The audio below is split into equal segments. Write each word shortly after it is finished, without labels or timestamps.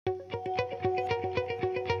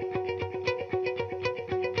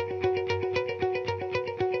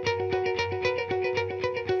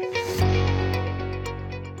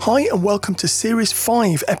Hi and welcome to Series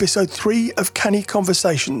 5, Episode 3 of Canny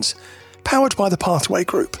Conversations, powered by the Pathway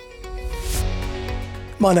Group.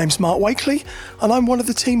 My name's Mark Wakely, and I'm one of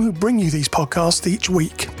the team who bring you these podcasts each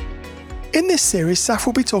week. In this series, Saf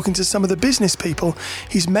will be talking to some of the business people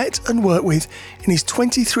he's met and worked with in his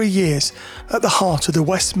 23 years at the heart of the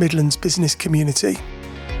West Midlands business community.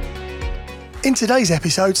 In today's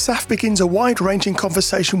episode, Saf begins a wide-ranging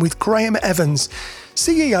conversation with Graham Evans,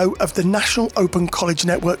 CEO of the National Open College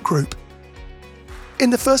Network Group.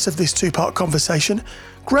 In the first of this two-part conversation,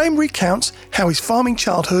 Graham recounts how his farming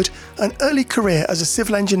childhood and early career as a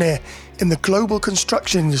civil engineer in the global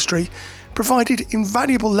construction industry provided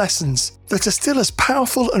invaluable lessons that are still as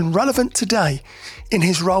powerful and relevant today in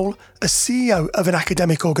his role as CEO of an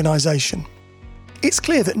academic organisation. It's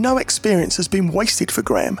clear that no experience has been wasted for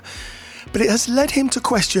Graham, but it has led him to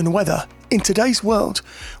question whether, in today's world,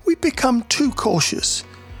 we become too cautious.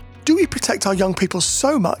 Do we protect our young people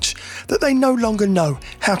so much that they no longer know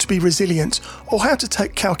how to be resilient or how to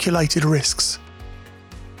take calculated risks?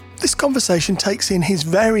 This conversation takes in his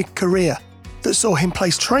varied career that saw him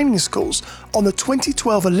place training schools on the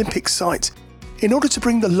 2012 Olympics site in order to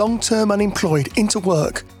bring the long-term unemployed into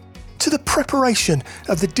work, to the preparation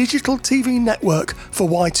of the digital TV network for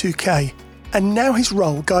Y2K, and now his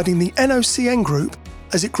role guiding the NOCN Group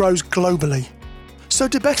as it grows globally. So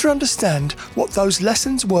to better understand what those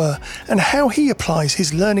lessons were and how he applies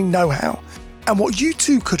his learning know-how, and what you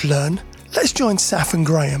too could learn, let's join Saf and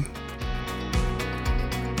Graham.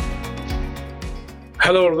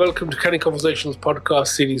 Hello and welcome to Canny Conversations Podcast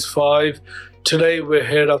Series 5. Today we're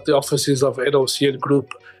here at the offices of NOCN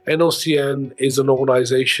Group. NOCN is an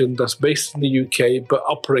organisation that's based in the UK but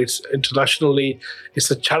operates internationally.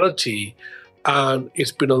 It's a charity, and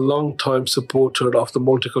it's been a long time supporter of the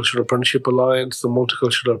Multicultural Apprenticeship Alliance, the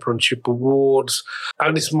Multicultural Apprenticeship Awards,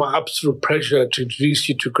 and it's my absolute pleasure to introduce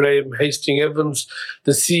you to Graham Hastings-Evans,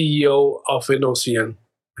 the CEO of NOCN.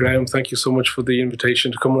 Graham, thank you so much for the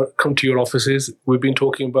invitation to come to your offices. We've been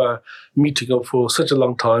talking about meeting up for such a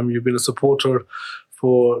long time. You've been a supporter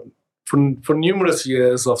for numerous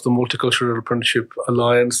years of the Multicultural Apprenticeship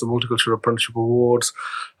Alliance, the Multicultural Apprenticeship Awards.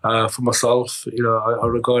 For myself, I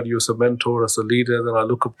regard you as a mentor, as a leader that I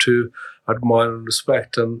look up to, admire and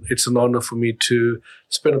respect, and it's an honour for me to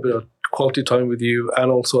spend a bit of quality time with you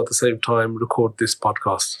and also at the same time record this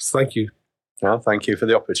podcast. So thank you. Well, thank you for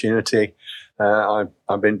the opportunity.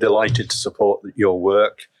 I've been delighted to support your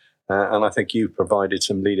work, and I think you've provided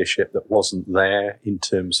some leadership that wasn't there in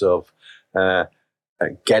terms of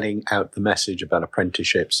getting out the message about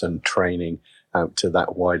apprenticeships and training out to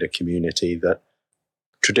that wider community that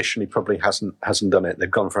traditionally probably hasn't done it. They've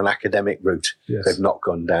gone for an academic route. Yes. They've not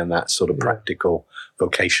gone down that sort of practical,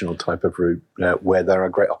 vocational type of route where there are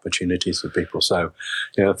great opportunities for people. So,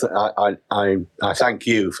 I thank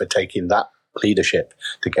you for taking that leadership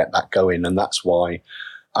to get that going, and that's why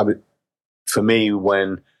for me,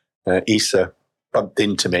 when Issa bumped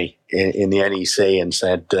into me in the NEC and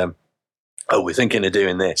said, we're thinking of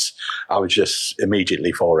doing this, I was just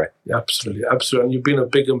immediately for it. Yeah, absolutely. And you've been a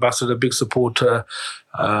big ambassador, big supporter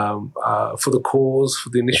for the cause, for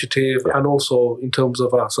the initiative, and also in terms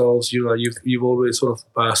of ourselves. You've always sort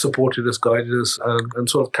of supported us, guided us, and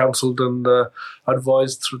sort of counselled and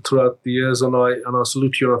advised throughout the years. And I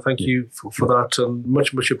salute you and I thank you for that, and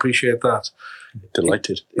much appreciate that.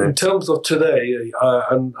 Delighted. In terms of today,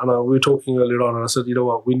 and we were talking earlier on, and I said, you know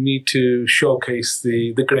what, we need to showcase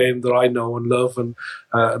the Graham that I know and love, and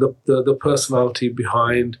the personality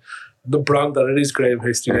behind the brand that it is Graham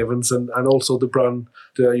Hastings-Evans, and also the brand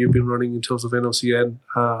that you've been running in terms of NOCN.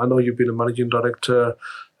 I know you've been a managing director,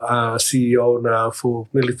 CEO now for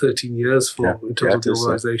nearly 13 years in terms of the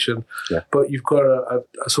organisation. But you've got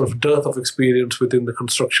a sort of dearth of experience within the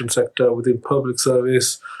construction sector, within public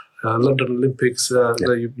service, London Olympics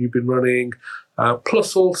that you've been running,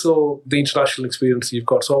 plus also the international experience you've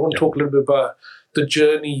got. So I want to talk a little bit about the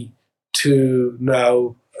journey to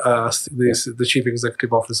now the Chief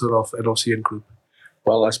Executive Officer of NOCN Group.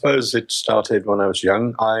 Well, I suppose it started when I was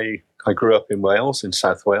young. I grew up in Wales, in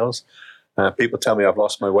South Wales. People tell me I've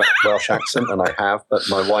lost my Welsh accent, and I have, but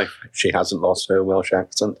my wife, she hasn't lost her Welsh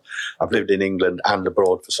accent. I've lived in England and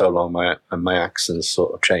abroad for so long, my accent's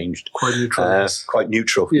sort of changed. Quite neutral. Quite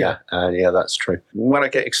neutral, yeah. That's true. When I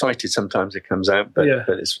get excited, sometimes it comes out, but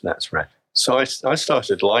that's rare. So I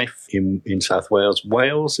started life in South Wales.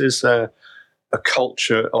 Wales is a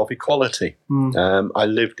culture of equality. I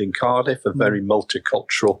lived in Cardiff, a very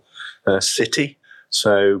multicultural city,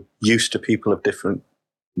 so used to people of different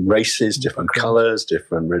races, different colours,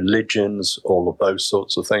 different religions, all of those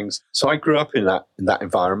sorts of things. So I grew up in that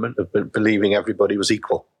environment of believing everybody was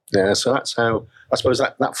equal. Yeah, so that's how, I suppose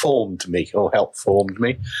that formed me, or helped formed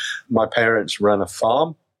me. My parents ran a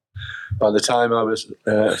farm. By the time I was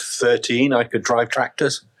 13, I could drive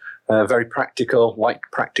tractors. Very practical, like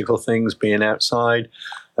practical things, being outside.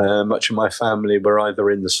 Much of my family were either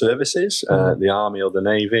in the services, the Army or the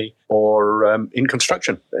Navy, or in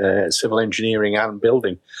construction, civil engineering and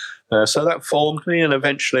building. So that formed me, and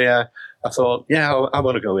eventually I thought, I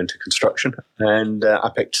want to go into construction. And I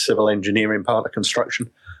picked civil engineering part of construction.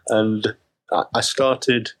 And I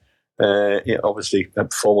started, obviously,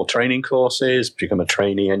 formal training courses, become a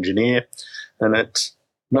trainee engineer. And at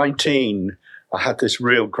 19, I had this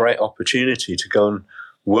real great opportunity to go and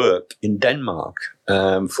work in Denmark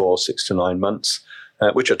for 6 to 9 months,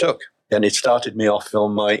 which I took. And it started me off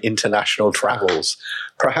on my international travels.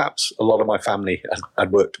 Perhaps a lot of my family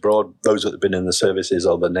had worked abroad. Those that had been in the services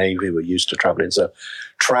or the Navy were used to traveling. So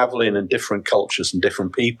traveling and different cultures and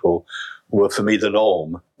different people were, for me, the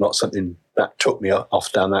norm, not something that took me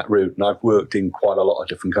off down that route. And I've worked in quite a lot of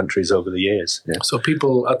different countries over the years. Yeah. So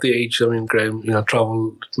people at the age, Graham,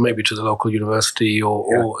 travel maybe to the local university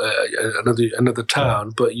or another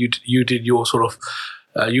town, but you did your sort of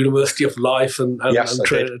University of Life and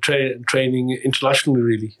training internationally,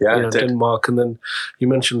 really. Yeah, Denmark, and then you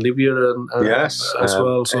mentioned Libya as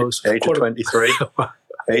well. So age of 23,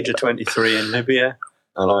 age of 23 in Libya,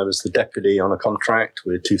 and I was the deputy on a contract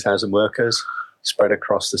with 2,000 workers spread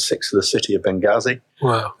across the 6th of the city of Benghazi.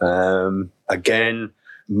 Wow. Again,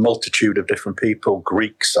 multitude of different people.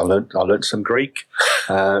 Greeks, I learned some Greek,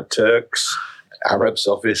 Turks, Arabs,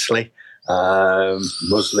 obviously.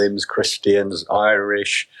 Muslims, Christians,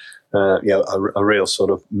 Irish, a real sort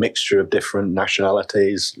of mixture of different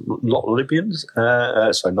nationalities. A lot of Libyans,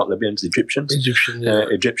 sorry, not Libyans, Egyptians.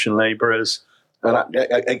 Egyptian labourers. And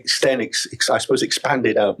I suppose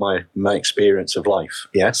expanded out my experience of life,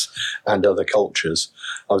 yes, and other cultures.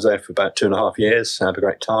 I was there for about 2.5 years, had a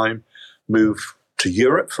great time, moved to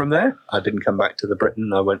Europe from there. I didn't come back to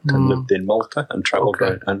Britain. I went and lived in Malta and travelled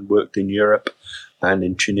and worked in Europe and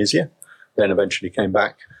in Tunisia. Then eventually came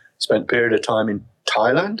back, spent a period of time in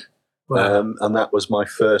Thailand. Wow. And that was my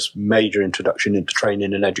first major introduction into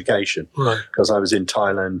training and education, because I was in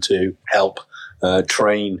Thailand to help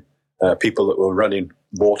train people that were running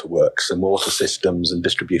waterworks and water systems and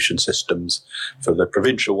distribution systems for the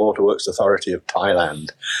Provincial Waterworks Authority of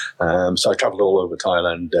Thailand. So I travelled all over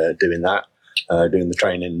Thailand doing that, doing the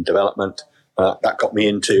training and development. That got me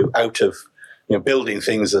out of building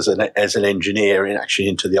things as an engineer and actually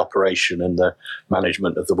into the operation and the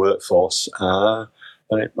management of the workforce.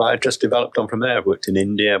 And I just developed on from there. I've worked in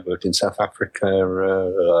India, I've worked in South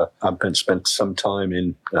Africa, I've spent some time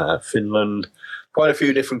in Finland, quite a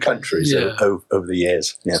few different countries over the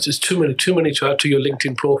years. Yeah. It's just too many to add to your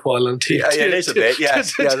LinkedIn profile. And it is a bit,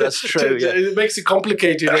 yes. Yeah, that's true. Yeah. It makes it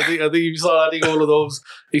complicated. I think you start adding all of those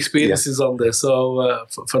experiences on there. So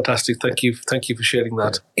fantastic. Thank you for sharing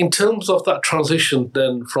that. Yeah. In terms of that transition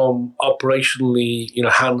then from operationally,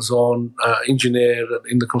 hands-on engineer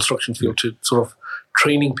in the construction field to sort of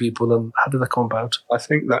training people, and how did that come about? I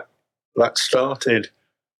think that started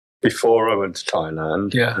before I went to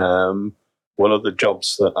Thailand. Yeah. One of the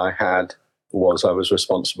jobs that I had was I was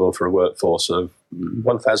responsible for a workforce of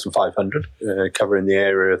 1,500, covering the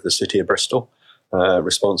area of the city of Bristol,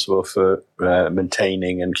 responsible for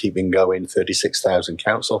maintaining and keeping going 36,000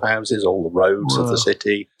 council houses, all the roads of the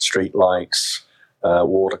city, street lights,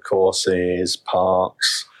 water courses,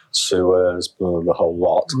 parks, sewers, the whole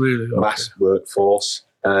lot. Really? Okay. Mass workforce.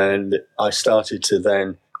 And I started to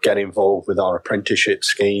then get involved with our apprenticeship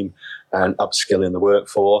scheme and upskilling the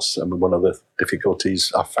workforce. And one of the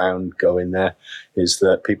difficulties I found going there is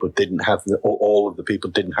that people didn't have all of the people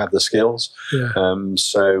didn't have the skills. Yeah.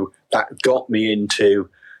 So that got me into,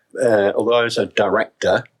 although I was a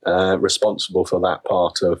director responsible for that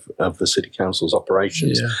part of the City Council's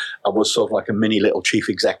operations, I was sort of like a mini little chief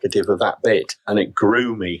executive of that bit. And it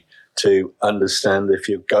grew me to understand that if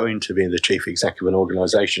you're going to be the chief executive of an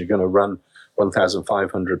organisation, you're going to run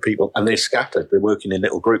 1,500 people, and they're scattered. They're working in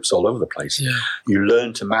little groups all over the place. Yeah. You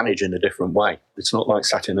learn to manage in a different way. It's not like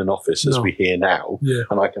sat in an office as we hear now,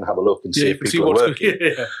 and I can have a look and see if people are working.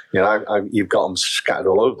 You've got them scattered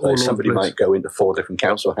all over the place. Somebody might go into 4 different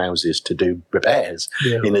council houses to do repairs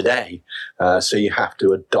in a day. So you have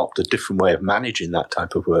to adopt a different way of managing that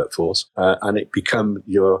type of workforce, and it becomes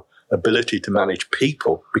your ability to manage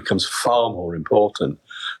people becomes far more important,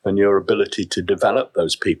 and your ability to develop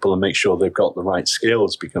those people and make sure they've got the right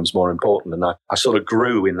skills becomes more important. And I sort of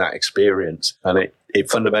grew in that experience, and it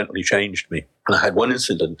fundamentally changed me. And I had one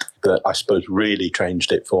incident that I suppose really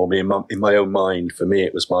changed it for me in my own mind. For me,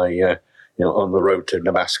 it was my on the road to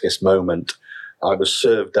Damascus moment. I was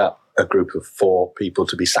served up a group of 4 people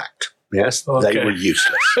to be sacked. Yes, Okay. they were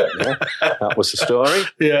useless. Yeah? That was the story.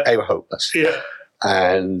 Yeah. They were hopeless. Yeah.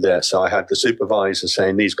 And so I had the supervisor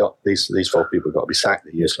saying, these 4 people got to be sacked,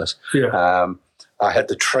 they're useless. Yeah. I had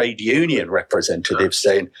the trade union representative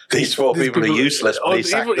saying, these 4 people are useless,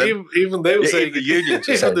 please sack them. Even they were saying Even the unions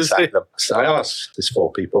were saying sack them. So I asked these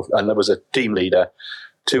 4 people, and there was a team leader,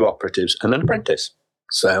 2 operatives, and an apprentice.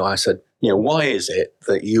 So I said, why is it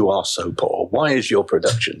that you are so poor? Why is your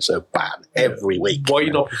production so bad every week? Why are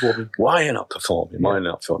you not performing? Why are you not performing? Why are you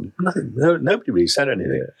not performing? Nothing. Nobody really said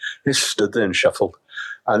anything. Yeah. They stood there and shuffled.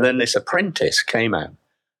 And then this apprentice came out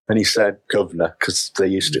and he said, Governor, because they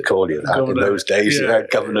used to call you that in those days,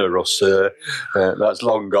 Governor or Sir. That's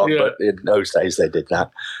long gone, but in those days they did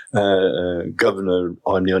that. Governor,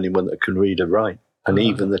 I'm the only one that can read and write. And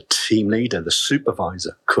even the team leader, the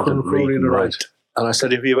supervisor, couldn't read and write. And I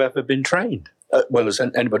said, have you ever been trained? Well, has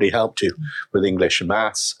anybody helped you with English and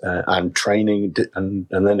maths and training? And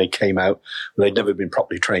then they came out, they'd never been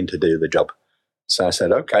properly trained to do the job. So I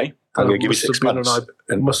said, okay, I'm going to give you 6 months.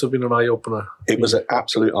 It must have been an eye-opener. It was an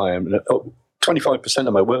absolute eye-opener. 25%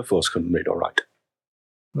 of my workforce couldn't read or write.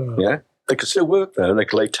 Yeah, they could still work there. They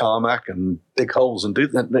could lay tarmac and dig holes and do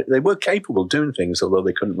that. They were capable of doing things, although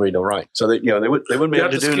they couldn't read or write. So they wouldn't be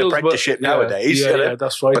able to do an apprenticeship nowadays. Yeah,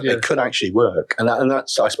 that's right. But they could actually work, and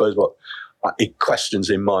that's, I suppose, what it questions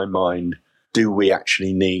in my mind. Do we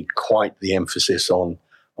actually need quite the emphasis on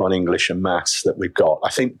English and maths that we've got? I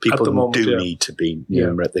think people need to be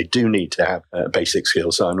numerate. They do need to have basic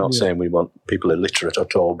skills. So I'm not saying we want people illiterate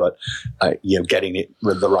at all, but getting it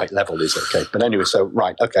with the right level is okay. But anyway,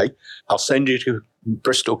 I'll send you to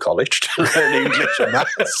Bristol College to learn English and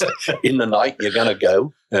maths. In the night, you're going to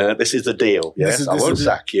go. This is the deal. Yes, I won't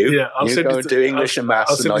sack you. Yeah, you go and do English and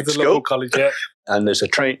maths at night school. College, yeah. And there's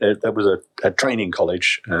there was a training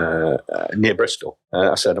college near Bristol.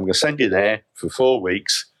 I said, I'm going to send you there for 4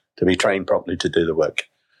 weeks to be trained properly to do the work.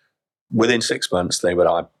 Within 6 months, they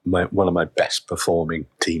were one of my best performing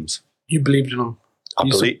teams. You believed in them. I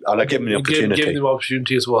believe, and I gave them the opportunity. Gave them the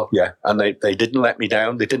opportunity as well. Yeah, and they didn't let me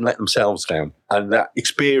down. They didn't let themselves down. And that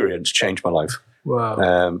experience changed my life.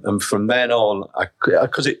 Wow. And from then on,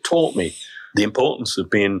 because it taught me the importance of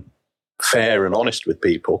being fair and honest with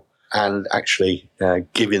people and actually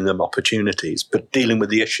giving them opportunities, but dealing with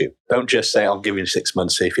the issue. Don't just say, I'll give you 6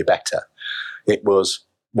 months, see if you're better. It was,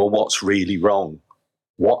 well, what's really wrong?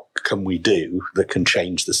 What can we do that can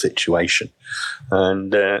change the situation?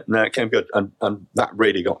 And no, it came good. And that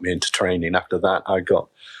really got me into training. After that,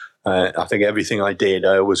 I think everything I did,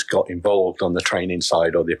 I always got involved on the training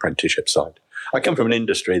side or the apprenticeship side. I come from an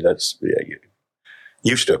industry that's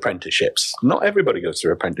used to apprenticeships. Not everybody goes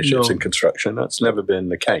through apprenticeships in construction. That's never been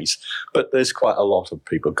the case. But there's quite a lot of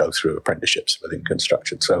people go through apprenticeships within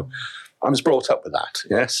construction. So I was brought up with that,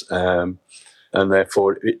 yes. And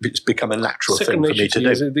therefore, it's become a natural thing for me to do.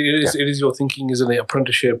 It is your thinking, isn't it?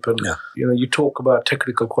 Apprenticeship, and you talk about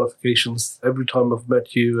technical qualifications every time I've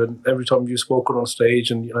met you, and every time you've spoken on stage,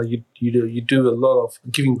 and you do a lot of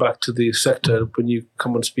giving back to the sector when you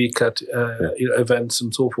come and speak at events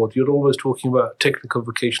and so forth. You're always talking about technical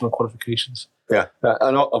vocational qualifications. Yeah,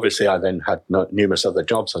 and obviously I then had numerous other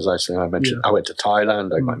jobs, as I mentioned. I went to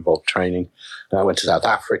Thailand, I got involved training. I went to South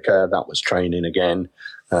Africa, that was training again.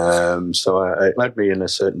 So it led me in a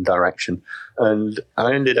certain direction. And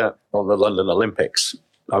I ended up on the London Olympics.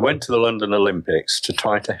 I went to the London Olympics to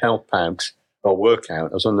try to help out or work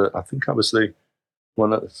out. I think I was the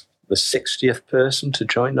 60th person to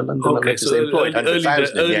join the London Olympics. So they employed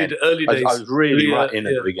 100,000 in the end. Early days. I was really right in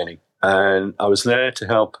at the beginning. And I was there to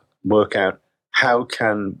help work out how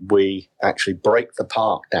can we actually break the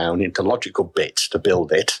park down into logical bits to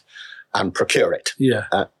build it and procure it. Yeah.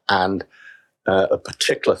 A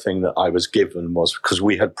particular thing that I was given was because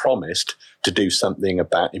we had promised to do something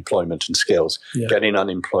about employment and skills, getting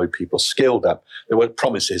unemployed people skilled up. There were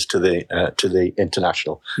promises to the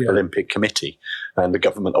International Olympic Committee, and the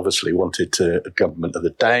government obviously the government of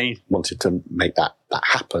the day wanted to make that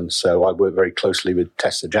happen. So I worked very closely with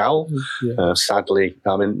Tessa Jowell. Sadly,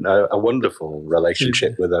 I'm in a wonderful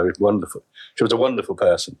relationship with her. Wonderful. She was a wonderful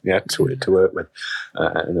person, to work with,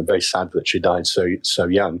 and I'm very sad that she died so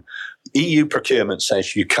young. EU procurement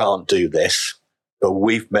says you can't do this, but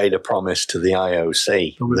we've made a promise to the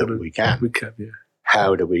IOC that we can. We can, yeah.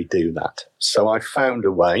 How do we do that? So I found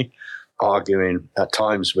a way, arguing at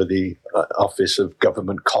times with the Office of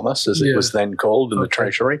Government Commerce, as it was then called, and the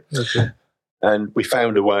Treasury. Okay. And we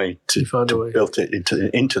found a way to build it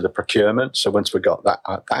into the procurement. So once we got that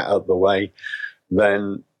out of the way,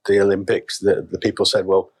 then the Olympics, the people said,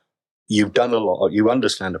 well, you've done a lot, you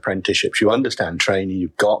understand apprenticeships, you understand training,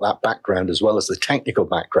 you've got that background as well as the technical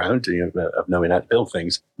background of knowing how to build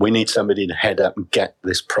things. We need somebody to head up and get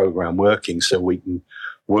this program working so we can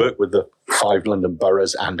work with the 5 London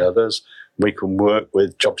boroughs and others. We can work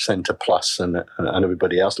with Job Centre Plus and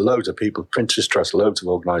everybody else, loads of people, Prince's Trust, loads of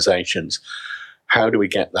organisations. How do we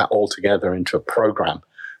get that all together into a program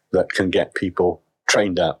that can get people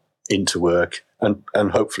trained up into work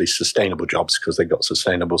and hopefully sustainable jobs because they've got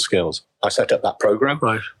sustainable skills? I set up that program,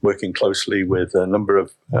 working closely with a number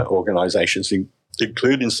of organisations,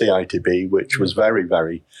 including CITB, which was very,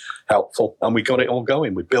 very helpful. And we got it all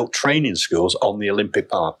going. We built training schools on the Olympic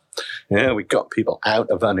Park. We got people out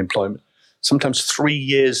of unemployment. Sometimes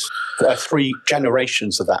 3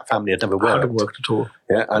 generations of that family had never worked. Hadn't worked at all.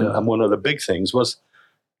 And one of the big things was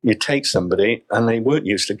you take somebody and they weren't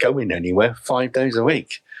used to going anywhere 5 days a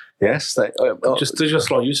week. Yes, they're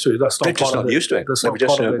just not used to it. They're just not used to it. They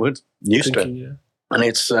just weren't used to it. Yeah. And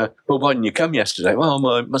it's, well, why didn't you come yesterday? Well,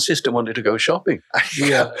 my sister wanted to go shopping.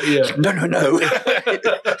 Yeah. No.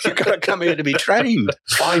 You've got to come here to be trained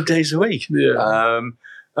 5 days a week. Yeah.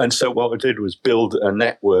 And so what we did was build a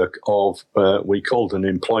network of, we called them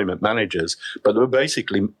employment managers, but they were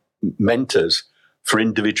basically mentors for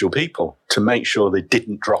individual people to make sure they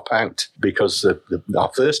didn't drop out, because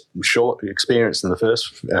our first short experience in the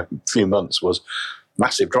first few months was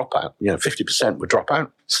massive dropout. 50% would drop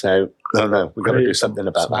out. So, no, we've got to do something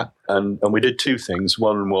about that. And we did 2 things.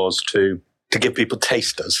 One was to give people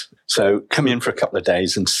tasters. So come in for a couple of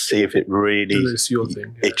days and see if it really is your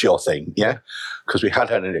thing. It's your thing, because we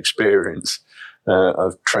had an experience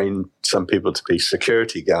of training some people to be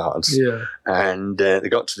security guards. Yeah. And they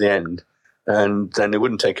got to the end, and then they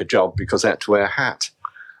wouldn't take a job because they had to wear a hat.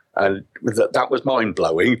 And that was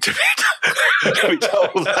mind-blowing to be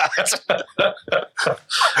told that.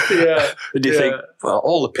 Yeah. And you think, well,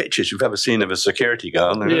 all the pictures you've ever seen of a security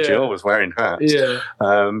guard, they're actually always wearing hats. Yeah.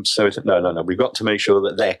 So we said, no, we've got to make sure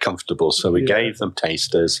that they're comfortable. So we gave them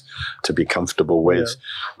tasters to be comfortable with.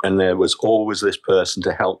 Yeah. And there was always this person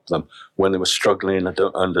to help them when they were struggling. I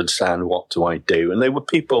don't understand, what do I do? And they were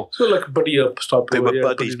people. So like a buddy up type. They were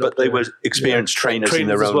buddies, but they were experienced trainers in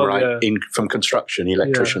their own right, from construction,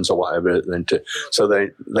 electricians or whatever. So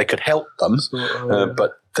they could help them,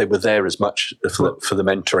 but they were there as much for the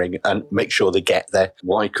mentoring and make sure they get there.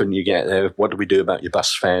 Why couldn't you get there? What do we do about your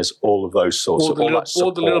bus fares? All of those sorts of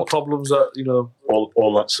all the little problems that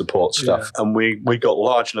all that support stuff. And we got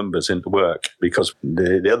large numbers into work, because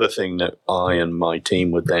the other thing that I and my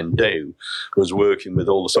team would then do was working with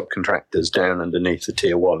all the subcontractors down underneath the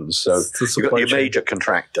tier ones. So you've got your major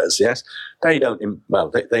contractors, yes. They don't.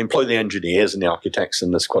 They employ the engineers and the architects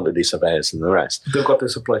and the quantity surveyors and the rest. They've got their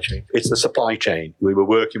supply chain. It's the supply chain. We were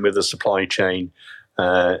working with the supply chain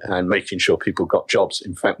and making sure people got jobs.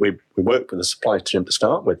 In fact, we worked with the supply chain to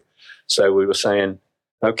start with. So we were saying,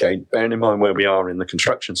 okay, bearing in mind where we are in the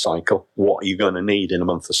construction cycle, what are you going to need in a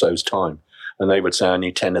month or so's time? And they would say, I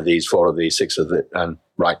need 10 of these, 4 of these, 6 of it. And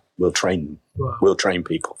right, we'll train them. Wow. We'll train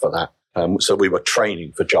people for that. So we were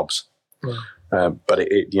training for jobs. Wow. But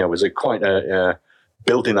it was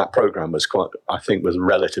building that program was was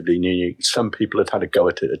relatively new. Some people had a go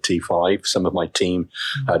at it at T5. Some of my team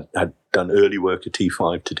had done early work at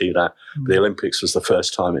T5 to do that. But the Olympics was the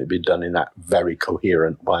first time it had been done in that very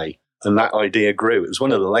coherent way. And that idea grew. It was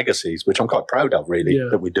one of the legacies, which I'm quite proud of, really,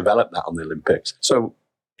 that we developed that on the Olympics. So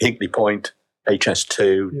Hinkley Point,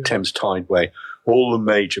 HS2, Thames Tideway, all the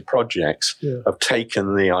major projects have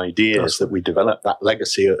taken the ideas that we developed, that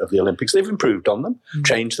legacy of the Olympics. They've improved on them,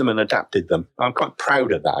 changed them and adapted them. I'm quite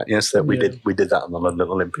proud of that, that we did that on the London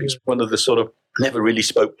Olympics. One of the sort of never really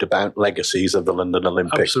spoke about legacies of the London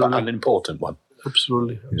Olympics, but an important one.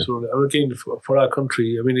 Absolutely. And again, for our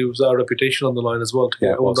country, it was our reputation on the line as well to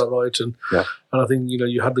get all that right. And I think,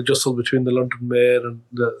 you had the jostle between the London Mayor and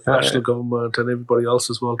the national government and everybody else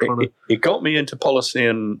as well. It got me into policy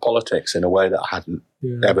and politics in a way that I hadn't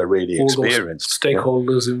ever really experienced.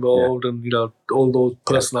 Stakeholders involved and, all those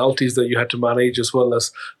personalities that you had to manage as well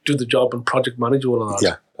as do the job and project manage all of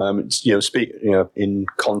that. In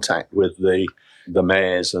contact with the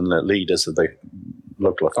mayors and the leaders of the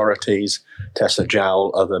local authorities, Tessa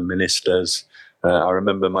Jowl, other ministers. I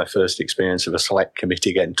remember my first experience of a select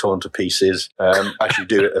committee getting torn to pieces, as you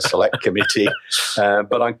do at a select committee.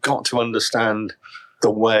 But I got to understand the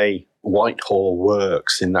way Whitehall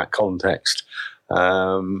works in that context,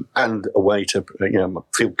 and a way to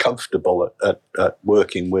feel comfortable at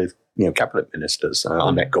working with cabinet ministers. I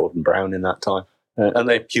met Gordon Brown in that time. And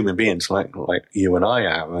they're human beings like you and I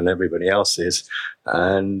am and everybody else is.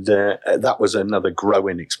 And that was another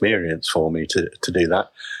growing experience for me to do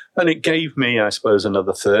that. And it gave me, I suppose,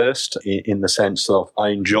 another thirst in the sense of I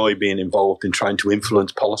enjoy being involved in trying to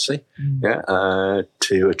influence policy,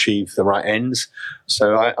 to achieve the right ends.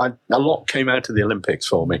 So a lot came out of the Olympics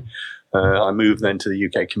for me. I moved then to the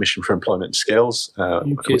UK Commission for Employment and Skills.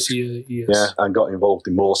 UKC, yes. Yeah, and got involved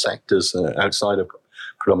in more sectors outside of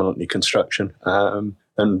predominantly construction.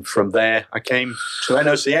 And from there, I came to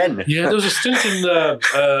NOCN. Yeah, there was a stint in the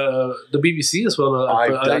BBC as well.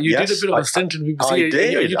 You did a bit of a stint in BBC. I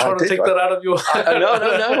did. Are you trying to take that out of your...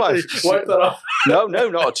 No. Wipe that off. No,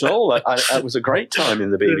 not at all. It was a great time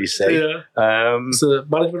in the BBC. Yeah. So a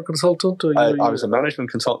management consultant? Or I was a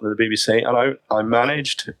management consultant at the BBC, and I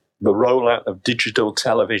managed the rollout of digital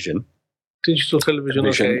television. Digital television,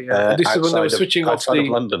 okay. Yeah. This is when they were switching off outside of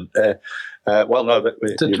London.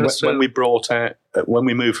 When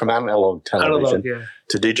we moved from analog television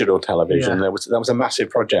to digital television, that was a massive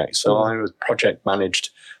project. So I was project managed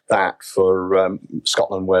that for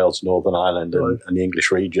Scotland, Wales, Northern Ireland, and the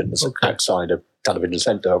English regions outside of Television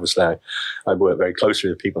Centre. Obviously, I worked very closely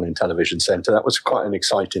with people in Television Centre. That was quite an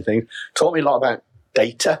exciting thing. Taught me a lot about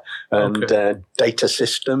data and data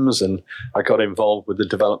systems, and I got involved with the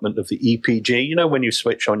development of the EPG. You know, when you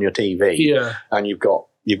switch on your TV and you've got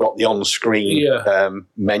the on-screen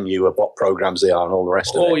menu of what programs they are and all the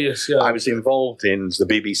rest of it. Oh, yes, yeah. I was involved in the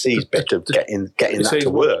BBC's bit of getting that to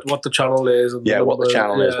work. What the channel is. And what the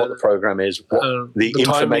channel is, what the program is, the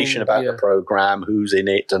information about the program, who's in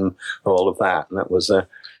it, and all of that. And that was a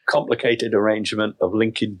complicated arrangement of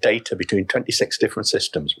linking data between 26 different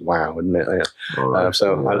systems. Wow, isn't it? I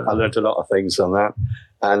learned a lot of things on that.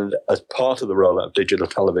 And as part of the rollout of digital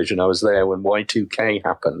television, I was there when Y2K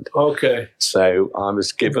happened. Okay. So I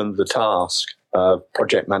was given the task of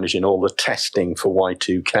project managing all the testing for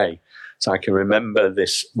Y2K. So I can remember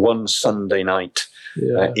this one Sunday night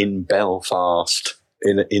in Belfast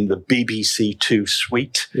in the BBC Two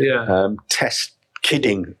suite,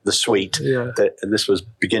 kidding the suite. And this was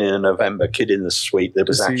beginning of November, kidding the suite. That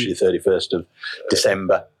was actually 31st of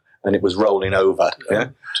December. And it was rolling over.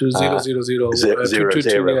 000. And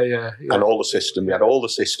all the systems, we had all the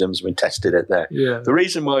systems, we tested it there. Yeah. The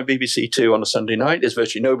reason why BBC Two on a Sunday night is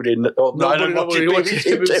virtually nobody watching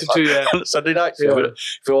BBC Two on a Sunday night. So if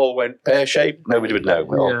it all went pear-shaped, nobody would know.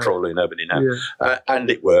 Well, probably nobody know. And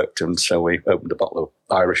it worked, and so we opened a bottle of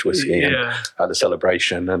Irish whiskey and had a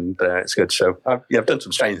celebration, and it's good. So I've done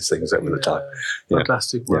some strange things over the time.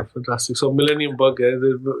 Fantastic work, fantastic. So Millennium Bug,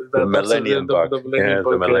 the Millennium Bug.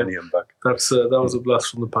 That was a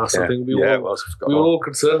blast from the past. I think we were all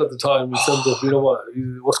concerned at the time in terms of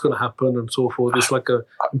what's going to happen and so forth. It's like a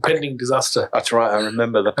impending disaster. That's right. I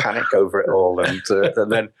remember the panic over it all, and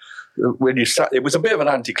then when you sat, it was a bit of an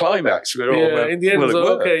anticlimax. In the end, it was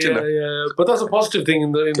okay. But that's a positive thing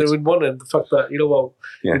in one end, the fact that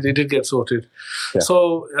they did get sorted. Yeah.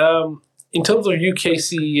 So. In terms of UK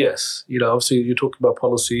CES, obviously you're talking about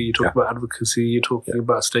policy, you're talking about advocacy, you're talking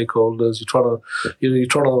about stakeholders, you're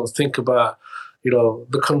trying to think about,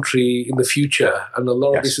 the country in the future, and a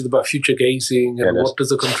lot of this is about future gazing and what does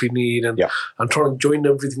the country need, and trying to join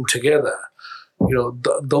everything together.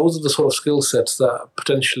 Those are the sort of skill sets that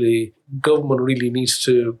potentially government really needs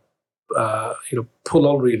to pull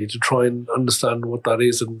on really to try and understand what that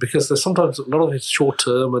is, and because there's sometimes a lot of it's short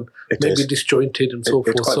term and maybe disjointed and so forth.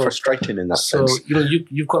 It's quite frustrating in that sense. So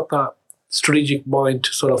you've got that strategic mind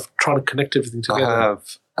to sort of try to connect everything together. I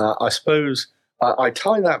have. I suppose I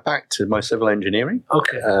tie that back to my civil engineering.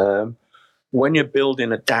 Okay. When you're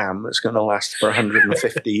building a dam that's going to last for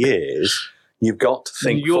 150 years. You've got to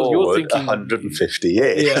think forward 150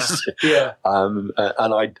 years. Yeah. And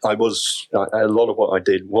I was, a lot of what I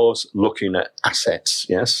did was looking at assets,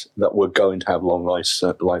 that were going to have long life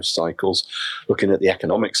cycles, looking at the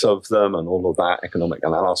economics of them and all of that, economic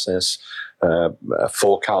analysis,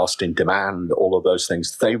 forecasting demand, all of those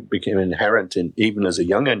things. They became inherent even as a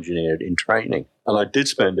young engineer in training. And I did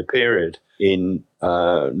spend a period in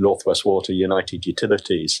Northwest Water United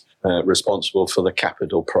Utilities responsible for the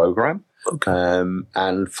capital programme.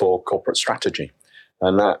 And for corporate strategy.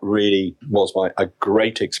 And that really was a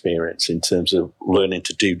great experience in terms of learning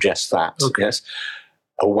to do just that.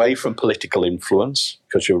 Away from political influence,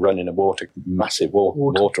 because you're running a massive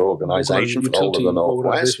water organisation for all of the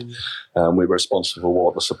Northwest. We were responsible for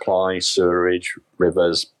water supply, sewerage,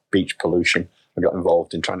 rivers, beach pollution. I got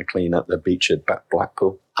involved in trying to clean up the beach at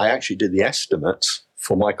Blackpool. I actually did the estimates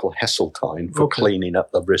for Michael Heseltine for cleaning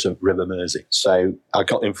up the River Mersey. So I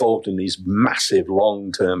got involved in these massive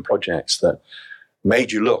long-term projects that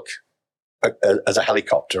made you look as a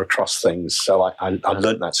helicopter across things. So I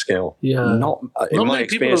learned that skill. Yeah. Not many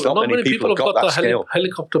people have got that skill.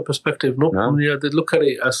 Helicopter perspective. They look at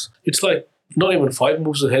it as, it's like not even 5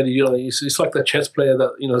 moves ahead. It's like that chess player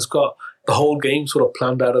that has got the whole game sort of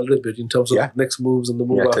planned out a little bit in terms of next moves and the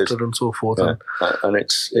move after and so forth. Yeah. And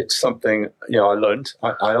it's something I learned.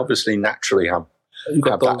 I obviously naturally have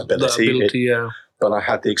that ability, but I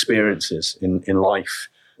had the experiences in life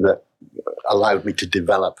that allowed me to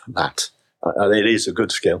develop that. It is a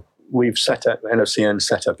good skill. We've set up NOCN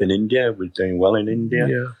set up in India. We're doing well in India.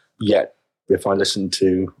 Yeah. Yet, if I listen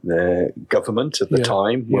to the government at the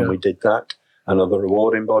time when we did that, and other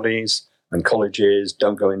rewarding bodies and colleges,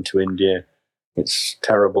 don't go into India. It's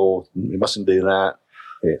terrible. You mustn't do that.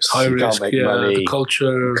 It's high you risk. Can't make money. The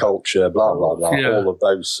culture, blah blah blah. All of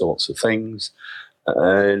those sorts of things.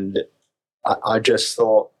 And I just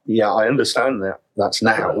thought, I understand that's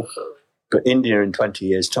now. But India in 20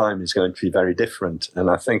 years' time is going to be very different. And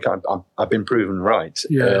I think I've been proven right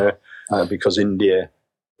because India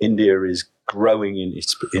is growing in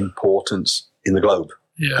its importance in the globe.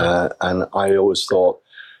 Yeah. And I always thought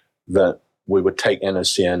that we would take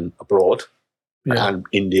NOCN abroad and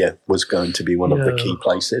India was going to be one of the key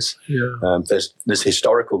places. Yeah. There's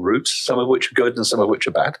historical roots, some of which are good and some of which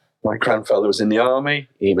are bad. My grandfather was in the army.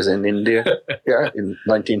 He was in India in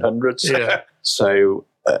 1900s. Yeah. So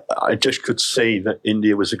I just could see that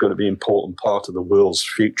India was going to be an important part of the world's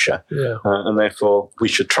future, and therefore we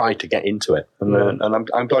should try to get into it. And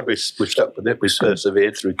I'm glad we've stuck with it. We've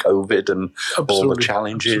persevered through COVID and all the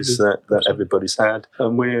challenges that everybody's had,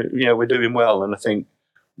 and we're doing well. And I think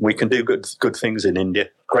we can do good things in India.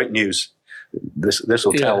 Great news. This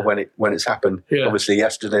will tell when it's happened. Yeah. Obviously,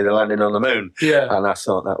 yesterday they landed on the moon, and I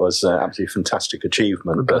thought that was an absolutely fantastic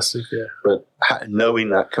achievement. But knowing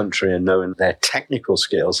that country and knowing their technical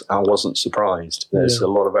skills, I wasn't surprised. There's a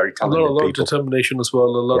lot of very talented people. A lot of determination as well.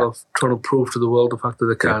 A lot of trying to prove to the world the fact that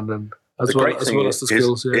they can, and as well as the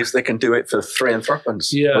skills. Is they can do it for 3 and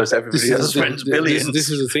threepence. Whereas everybody else spends billions. This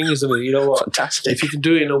is the thing, isn't it? You know what? Fantastic. If you can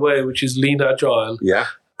do it in a way which is lean, agile.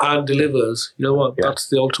 And delivers, you know what? That's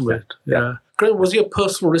the ultimate. Yeah. Graham, was it a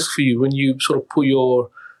personal risk for you when you sort of put your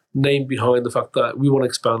name behind the fact that we want to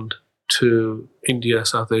expand to India,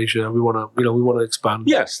 South Asia? We want to expand.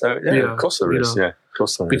 Yes, of course there is. Of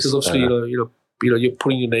course there is. Because obviously, you're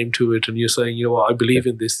putting your name to it, and you're saying, you know what, I believe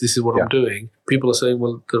in this. This is what I'm doing. People are saying,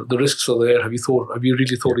 well, the risks are there. Have you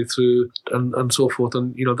really thought it through, and so forth?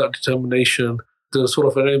 And that determination, there's sort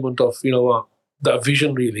of an element of that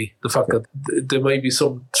vision, really, the fact that there may be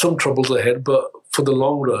some troubles ahead, but for the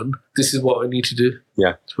long run, this is what I need to do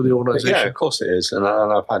for the organisation. Yeah, of course it is. And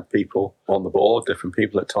I've had people on the board, different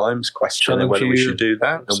people at times, questioning whether we should do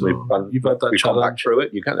that. And you've had that we've gone back through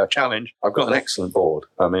it. You get that challenge. I've got an excellent board.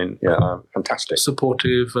 I mean, fantastic.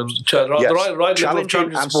 Supportive and the right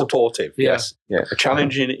challenging and supportive. Yes. Yeah. A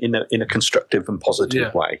challenge in a constructive and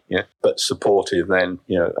positive way. Yeah. But supportive then,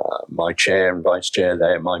 my chair and vice chair,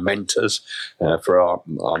 they're my mentors for our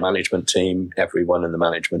management team. Everyone in the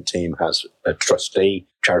management team has a trustee,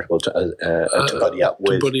 charitable to buddy up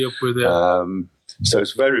with. So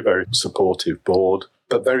it's very, very supportive board,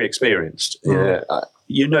 but very experienced.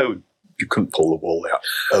 You couldn't pull the wool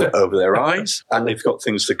out over their eyes, and they've got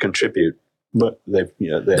things to contribute. But they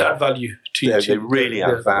add value to you. They really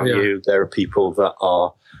add value. Yeah. There are people that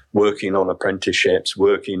are working on apprenticeships,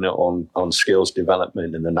 working on skills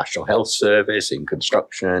development in the National Health Service, in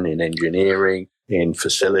construction, in engineering, in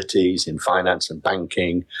facilities, in finance and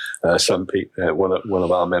banking. Some people, one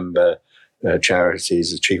of our member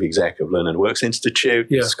charities, the chief exec of Learn and Works Institute.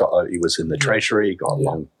 He was in the Treasury, got a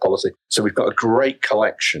long policy. So we've got a great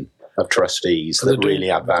collection of trustees that really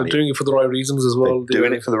add value. They're doing it for the right reasons as well. They're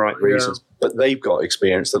doing it for the right reasons, but they've got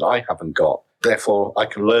experience that I haven't got. Therefore, I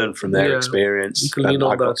can learn from their experience. You can lean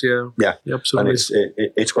on that, yeah, absolutely.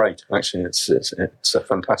 And it's great. Actually, it's a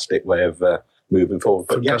fantastic way of moving forward.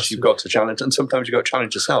 But yes, you've got to challenge, and sometimes you've got to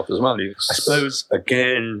challenge yourself as well. I suppose,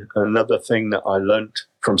 again, another thing that I learnt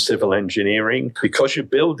from civil engineering, because you're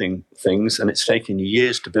building things and it's taking you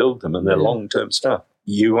years to build them and they're long-term stuff,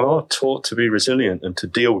 you are taught to be resilient and to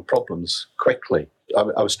deal with problems quickly.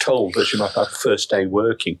 I was told that you might have the first day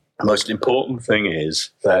working. The most important thing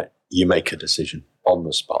is that you make a decision on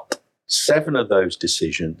the spot. 7 of those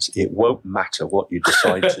decisions, it won't matter what you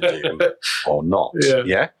decide to do or not.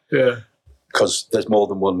 Yeah? Because there's more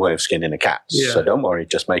than one way of skinning a cat. So don't worry,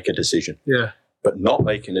 just make a decision. But not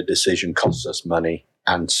making a decision costs us money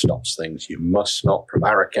and stops things. You must not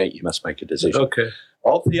prevaricate. You must make a decision.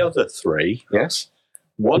 Of the other 3,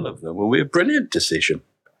 one of them will be a brilliant decision.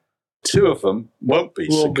 2 of them won't be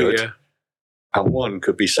so good. And 1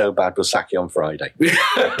 could be so bad we'll sack you on Friday.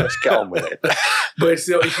 Let's get on with it. But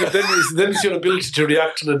then it's your ability to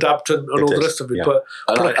react and adapt and all the rest of it. Yeah. But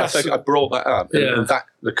I think I brought that up. Yeah. And that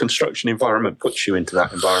the construction environment puts you into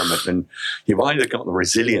that environment, and you've either got the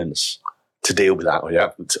resilience to deal with that or you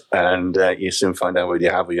haven't. And you soon find out whether you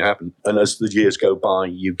have or you haven't. And as the years go by,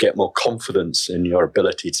 you get more confidence in your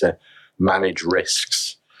ability to manage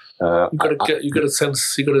risks. You got a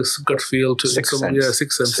sense, you got a gut feel to Sixth sense. Yeah,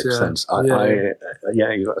 sixth sense. Sixth sense.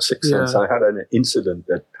 You got a sixth Yeah. sense. I had an incident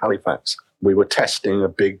at Halifax. We were testing a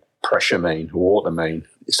big pressure main, a water main.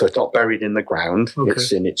 So it's not buried in the ground. Okay.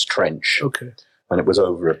 It's in its trench. Okay. And it was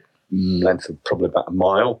over a length of probably about a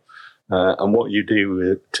mile. And what you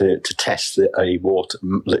do to test a water,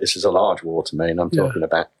 this is a large water main, I'm talking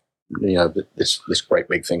about, this great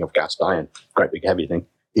big thing of cast iron, great big heavy thing,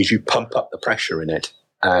 is you pump up the pressure in it.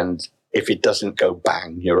 And if it doesn't go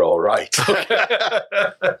bang, you're all right.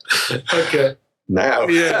 Okay. Now.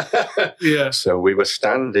 Yeah. So we were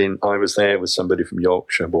standing, I was there with somebody from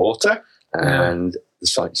Yorkshire Water and the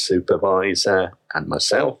site supervisor and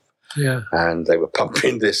myself. Yeah. And they were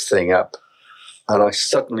pumping this thing up. And I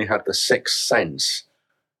suddenly had the sixth sense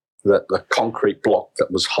that the concrete block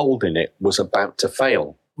that was holding it was about to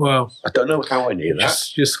fail. Wow. I don't know how I knew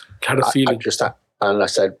that. Just had a feeling. And I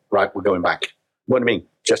said, right, we're going back. What do you mean?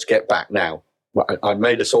 Just get back now. Well, I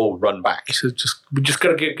made us all run back. So we just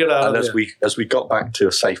got to get out and of there. As we got back to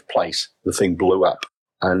a safe place, the thing blew up.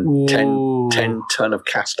 And 10 ton of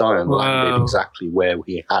cast iron landed exactly where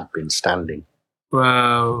we had been standing.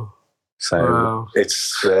 Wow. So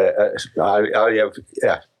it's, I have,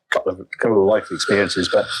 a couple of life experiences,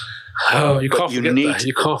 but you can't forget that.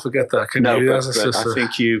 You can't forget that, can you? But I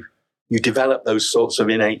think you develop those sorts of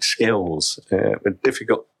innate skills.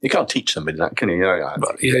 Difficult. You can't teach somebody that, can you?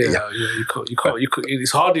 You can't.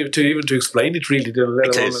 It's hard to explain it really.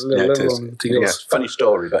 It is. Funny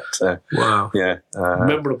story, but wow. Yeah.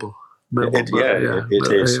 Memorable.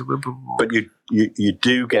 It is. But you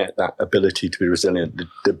do get that ability to be resilient,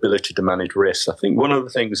 the ability to manage risks. I think one of the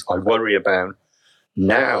things I worry about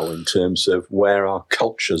now in terms of where our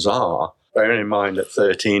cultures are, bearing in mind at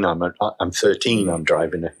 13, I'm 13, I'm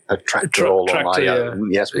driving a tractor all on my own.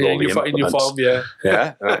 Yes, with all the implements. In your farm,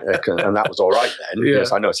 and that was all right then. Yeah.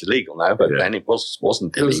 Yes, I know it's illegal now, but then it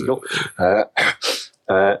wasn't illegal.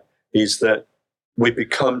 Is that we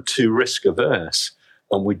become too risk averse.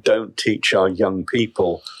 And we don't teach our young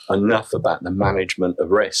people enough about the management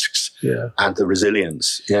of risks and the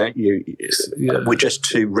resilience. We're just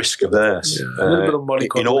too risk averse a little bit of money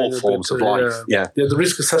in all forms of life. The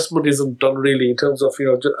risk assessment isn't done really in terms of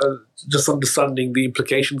just understanding the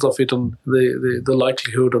implications of it and the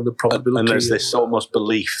likelihood and the probability. And there's this almost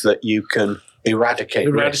belief that you can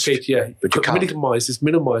eradicate risk, but you can't. Minimize it,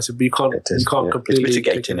 but you can't completely. It's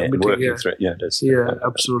mitigating it and working through it.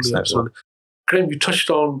 Absolutely. Graham, you touched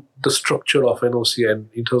on the structure of NOCN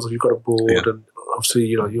in terms of you've got a board and obviously,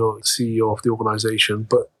 you're CEO of the organisation,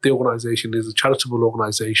 but the organisation is a charitable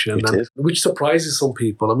organisation, which surprises some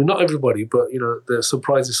people. I mean, not everybody, but, that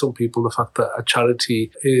surprises some people, the fact that a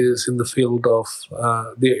charity is in the field of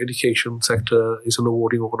the education sector, is an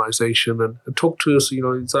awarding organisation. And talk to us,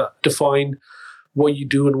 is that define what you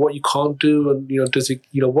do and what you can't do, and, does it,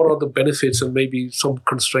 what are the benefits and maybe some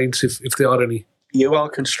constraints if there are any? You are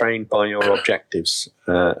constrained by your objectives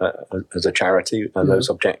as a charity, and those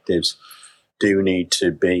objectives do need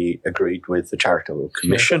to be agreed with the Charitable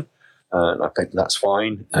Commission. And I think that's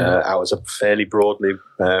fine. Ours are fairly broadly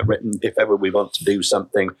written. If ever we want to do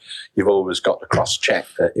something, you've always got to cross-check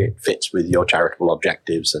that it fits with your charitable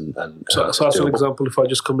objectives. So as an example, if I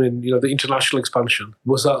just come in, the international expansion,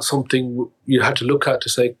 was that something you had to look at to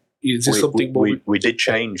say, is this something more? We did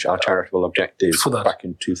change our charitable objectives back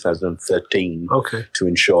in 2013 to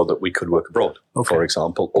ensure that we could work abroad, for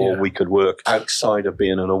example, or we could work outside of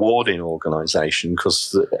being an awarding organisation,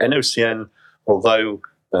 because the NOCN, although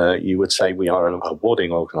you would say we are an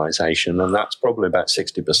awarding organisation, and that's probably about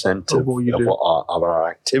 60% of our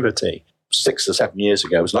activity. 6 or 7 years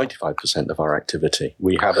ago, it was 95% of our activity.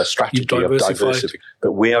 We have a strategy of diversity,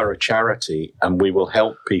 but we are a charity, and we will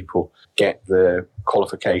help people get the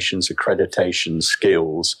qualifications, accreditation,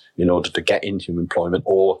 skills in order to get into employment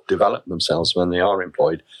or develop themselves when they are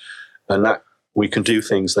employed. And that we can do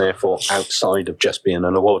things, therefore, outside of just being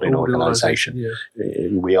an awarding organisation.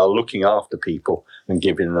 We are looking after people and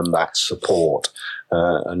giving them that support.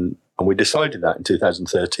 And we decided that in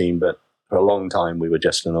 2013, but for a long time, we were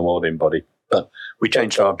just an awarding body. But we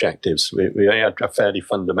changed our objectives. We had a fairly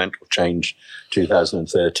fundamental change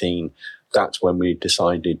 2013. That's when we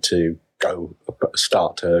decided to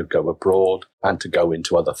start to go abroad and to go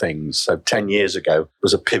into other things. So 10 years ago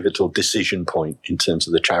was a pivotal decision point in terms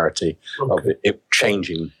of the charity, of it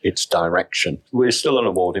changing its direction. We're still an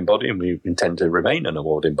awarding body, and we intend to remain an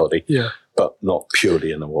awarding body, but not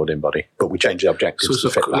purely an awarding body. But we change the objectives so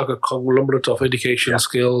to fit like that. a conglomerate of education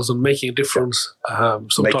skills and making a difference.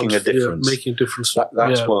 Making a difference. Making a difference.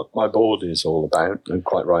 That's what my board is all about, and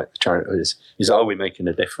quite right, the charity is are we making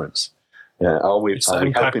a difference? Are we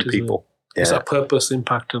helping people? It's that purpose,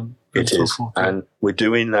 impact, and it so is. forth. And we're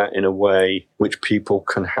doing that in a way which people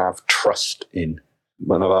can have trust in.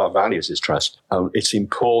 One of our values is trust. It's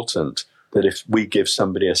important that if we give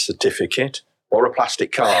somebody a certificate or a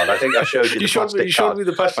plastic card, I think I showed you the plastic card. You showed me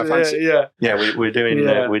the plastic card.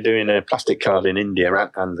 We're doing a plastic card in India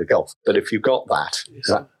and the Gulf. But if you've got that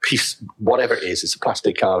piece, whatever it is, it's a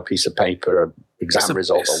plastic card, a piece of paper, an exam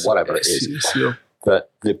result, or whatever it is,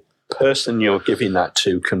 that the person you're giving that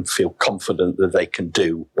to can feel confident that they can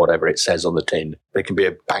do whatever it says on the tin. They can be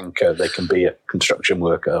a banker, they can be a construction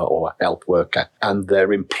worker or a health worker, and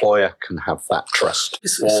their employer can have that trust.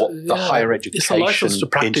 The higher education, it's a license to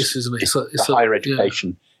practice, isn't it? It's the higher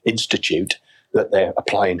education institute that they're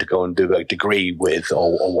applying to go and do a degree with,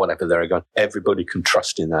 or whatever they're going. Everybody can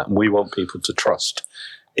trust in that, and we want people to trust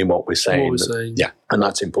in what we're saying. Yeah, and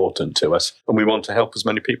that's important to us, and we want to help as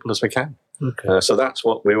many people as we can. So that's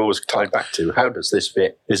what we're always tied back to. How does this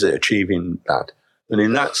fit? Is it achieving that? And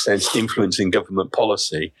in that sense, influencing government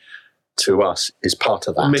policy to us is part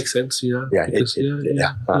of that. It makes sense, And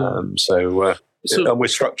we're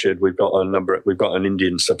structured. We've got an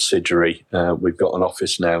Indian subsidiary. We've got an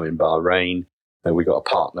office now in Bahrain. We've got a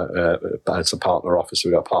partner. It's a partner office.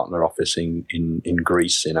 We've got a partner office in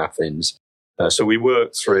Greece, in Athens. So we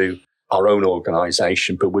work through our own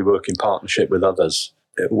organisation, but we work in partnership with others,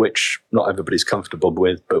 which not everybody's comfortable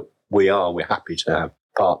with, but we're happy to have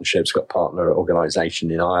partnerships. We've got a partner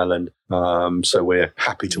organisation in Ireland, so we're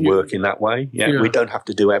happy to work in that way. We don't have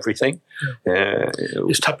to do everything.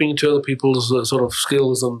 It's tapping into other people's sort of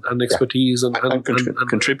skills and expertise and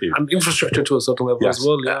contribute. And infrastructure to a certain level as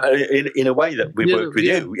well. In a way that we work with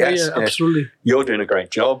you. Yes, absolutely. You're doing a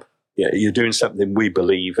great job. You're doing something we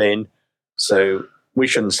believe in. So we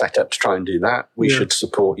shouldn't set up to try and do that. We should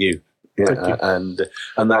support you. And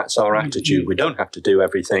that's our attitude. We don't have to do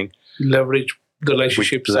everything. Leverage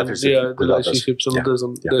relationships and others and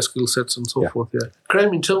their skill sets and so forth.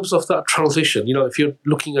 Graham, in terms of that transition, if you're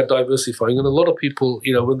looking at diversifying, and a lot of people,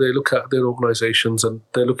 when they look at their organizations and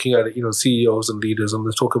they're looking at it, CEOs and leaders, and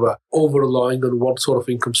they talk about over-relying on one sort of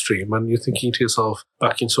income stream, and you're thinking to yourself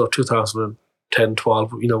back in sort of 2010,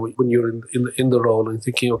 12, when you're in the role and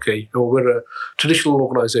thinking, okay, we're a traditional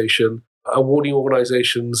organization, awarding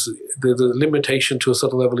organizations, there's a limitation to a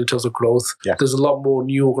certain level in terms of growth. There's a lot more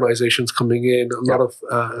new organizations coming in, a lot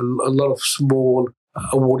of small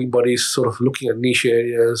awarding bodies sort of looking at niche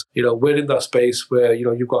areas. We're in that space where,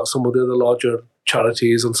 you've got some of the other larger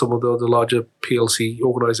charities and some of the other larger PLC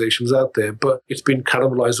organizations out there, but it's been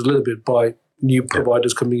cannibalized a little bit by new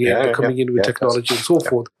providers coming in with technology and so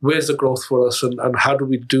forth. Where's the growth for us, and how do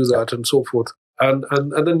we do that, and so forth? And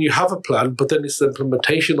then you have a plan, but then it's the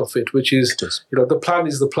implementation of it, which is, the plan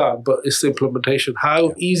is the plan, but it's the implementation.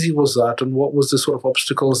 How easy was that, and what was the sort of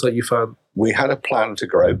obstacles that you found? We had a plan to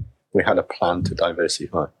grow. We had a plan to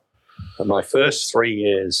diversify. And my first 3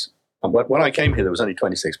 years, when I came here, there was only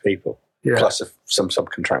 26 people, plus some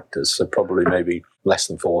subcontractors, so probably maybe less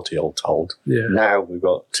than 40 all told. Now we've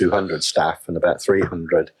got 200 staff and about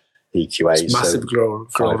 300 EQAs. It's massive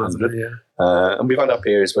growth. And we've had our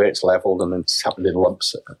periods where it's levelled and it's happened in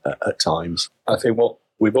lumps at times. I think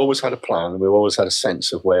we've always had a plan, we've always had a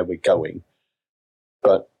sense of where we're going,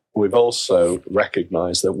 but we've also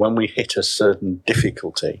recognised that when we hit a certain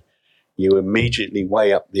difficulty, you immediately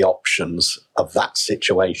weigh up the options of that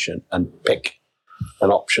situation and pick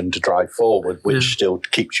an option to drive forward, which still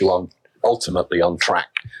keeps you ultimately on track.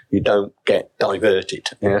 You don't get diverted,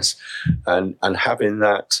 and having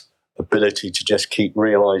that ability to just keep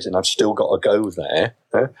realising I've still got to go there.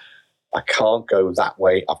 I can't go that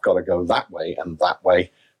way. I've got to go that way and that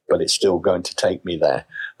way, but it's still going to take me there.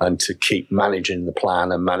 And to keep managing the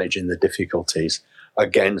plan and managing the difficulties.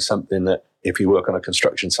 Again, something that if you work on a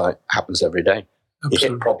construction site happens every day. Absolutely.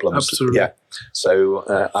 You hit problems. Absolutely. So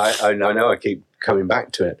I know I keep coming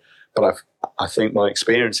back to it, but I think my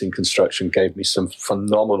experience in construction gave me some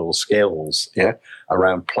phenomenal skills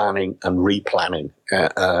around planning and replanning,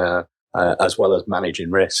 as well as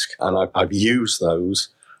managing risk. And I've used those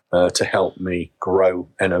to help me grow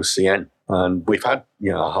NOCN. And we've had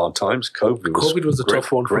hard times. COVID was a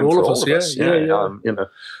tough one for all of us.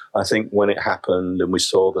 I think when it happened and we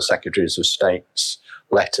saw the secretaries of states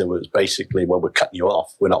letter was basically, well, we're cutting you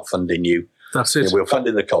off. We're not funding you. That's it. We're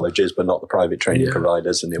funding the colleges, but not the private training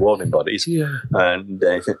providers and the awarding bodies. Yeah. And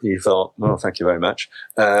you thought, well, thank you very much.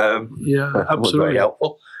 Absolutely. That was very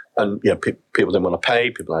helpful. And people didn't want to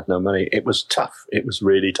pay. People had no money. It was tough. It was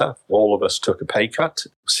really tough. All of us took a pay cut.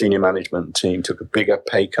 Senior management team took a bigger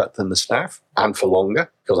pay cut than the staff, and for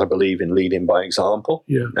longer, because I believe in leading by example.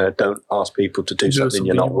 Yeah. Don't ask people to do something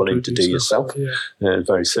you're not willing to do yourself. Yeah.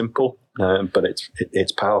 Very simple, but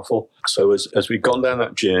it's powerful. So as we've gone down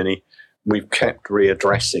that journey, we've kept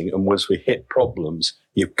readdressing, and once we hit problems,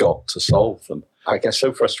 you've got to solve them. I get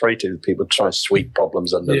so frustrated with people trying to sweep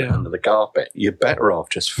problems under the carpet. You're better off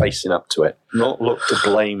just facing up to it, not look to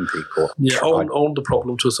blame people. Yeah, own the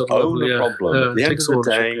problem to a certain level. Own the problem. At the end of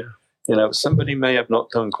the day, somebody may have not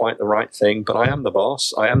done quite the right thing, but I am the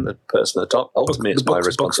boss. I am the person at the top. Ultimately, it's my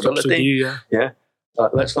responsibility.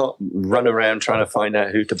 Let's not run around trying to find out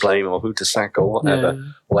who to blame or who to sack or whatever. Yeah.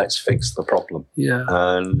 Let's fix the problem. Yeah.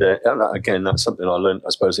 And again, that's something I learned, I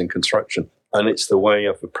suppose, in construction. And it's the way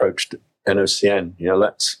I've approached NOCN.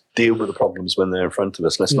 Let's deal with the problems when they're in front of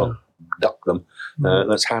us. Let's not duck them.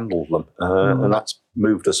 Let's handle them. And that's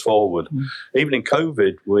moved us forward. Even in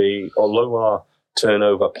COVID, although our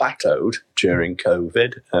turnover plateaued during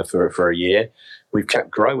COVID for a year, we've kept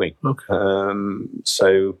growing. Okay.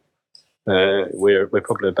 We're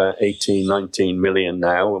probably about 18, 19 million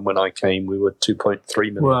now, and when I came, we were 2.3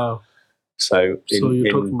 million. Wow. So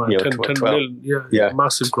you're talking about 10 million,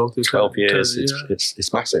 massive growth. 12 years,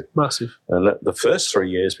 it's massive. Massive. And the first 3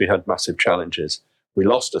 years, we had massive challenges. We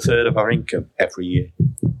lost a third of our income every year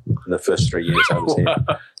in the first 3 years I was here.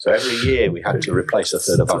 So every year, we had to replace a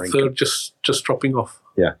third of our income. Just dropping off.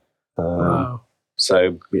 Yeah. Wow.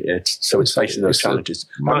 So it's facing those challenges.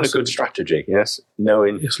 Having a good strategy,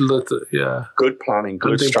 knowing good planning,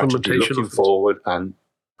 good strategy, looking forward, and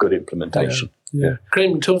good implementation. Yeah.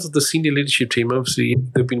 Graham, in terms of the senior leadership team, obviously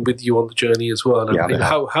they've been with you on the journey as well. And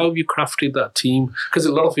how have you crafted that team? Because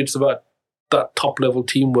a lot of it's about that top level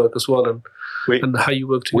teamwork as well, and how you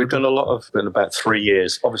work together. We've done a lot in about 3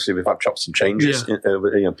 years. Obviously, we've had chops and changes.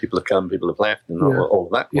 People have come, people have left, and all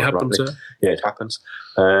of that. It happens. It happens.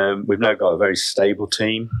 We've now got a very stable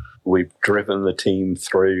team. We've driven the team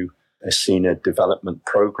through a senior development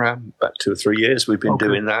program. About 2 or 3 years we've been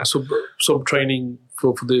doing that. Some training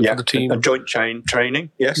for the team. And joint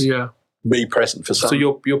training, yes. Yeah. Be present for some. So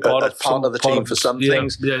you're part of the team for some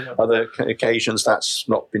things. Yeah. Other occasions that's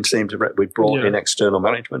not been seen to. We've brought in external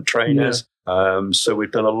management trainers. So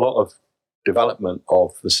we've done a lot of development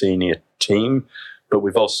of the senior team, but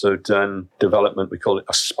we've also done development. We call it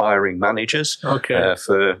aspiring managers. Okay.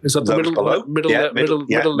 For is that the middle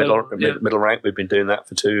rank? We've been doing that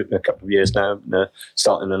for a couple of years now.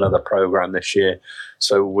 Starting another program this year.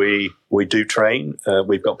 So we do train.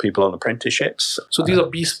 We've got people on apprenticeships. So these are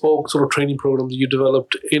bespoke sort of training programs that you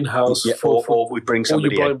developed in-house. Or we bring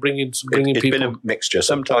somebody in. Bringing it's people. Been a mixture.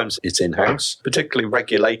 Sometimes it's in-house, particularly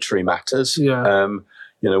regulatory matters. Yeah.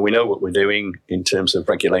 We know what we're doing in terms of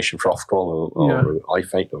regulation for Ofqual or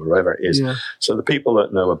IFATE or wherever it is. Yeah. So the people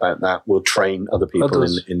that know about that will train other people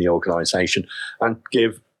in the organisation and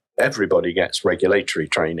everybody gets regulatory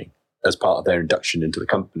training as part of their induction into the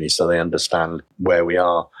company, so they understand where we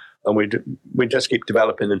are. And we just keep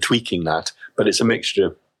developing and tweaking that, but it's a mixture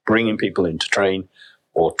of bringing people in to train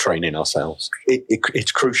or training ourselves.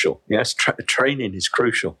 It's crucial, yes. Training is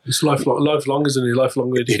crucial. It's lifelong, isn't it?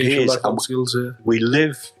 Lifelong education, lifelong skills. Yeah.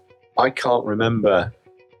 I can't remember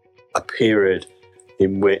a period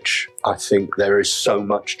in which I think there is so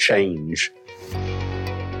much change.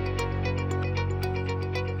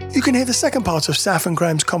 You can hear the second part of Saf and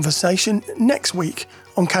Graham's conversation next week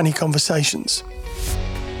on Canny Conversations.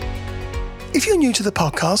 If you're new to the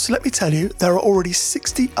podcast, let me tell you, there are already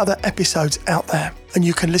 60 other episodes out there, and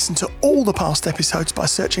you can listen to all the past episodes by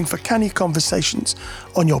searching for Canny Conversations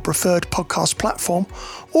on your preferred podcast platform,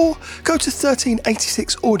 or go to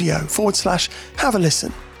 1386audio/have a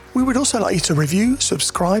listen. We would also like you to review,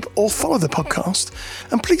 subscribe, or follow the podcast,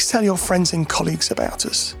 and please tell your friends and colleagues about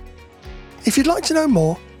us. If you'd like to know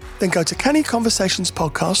more, then go to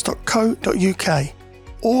cannyconversationspodcast.co.uk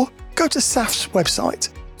or go to SAF's website.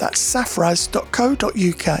 That's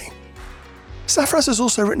safraz.co.uk. Safraz has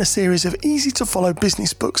also written a series of easy-to-follow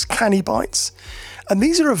business books, Canny Bites, and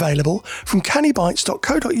these are available from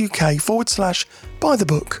cannybites.co.uk/buy the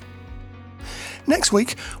book. Next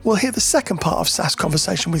week, we'll hear the second part of Saf's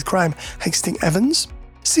conversation with Graham Hastings-Evans,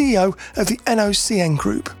 CEO of the NOCN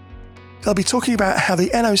Group. They'll be talking about how the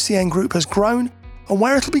NOCN Group has grown and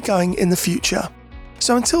where it'll be going in the future.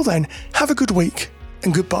 So until then, have a good week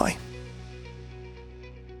and goodbye.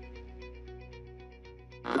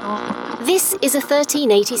 This is a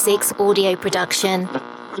 1386 audio production.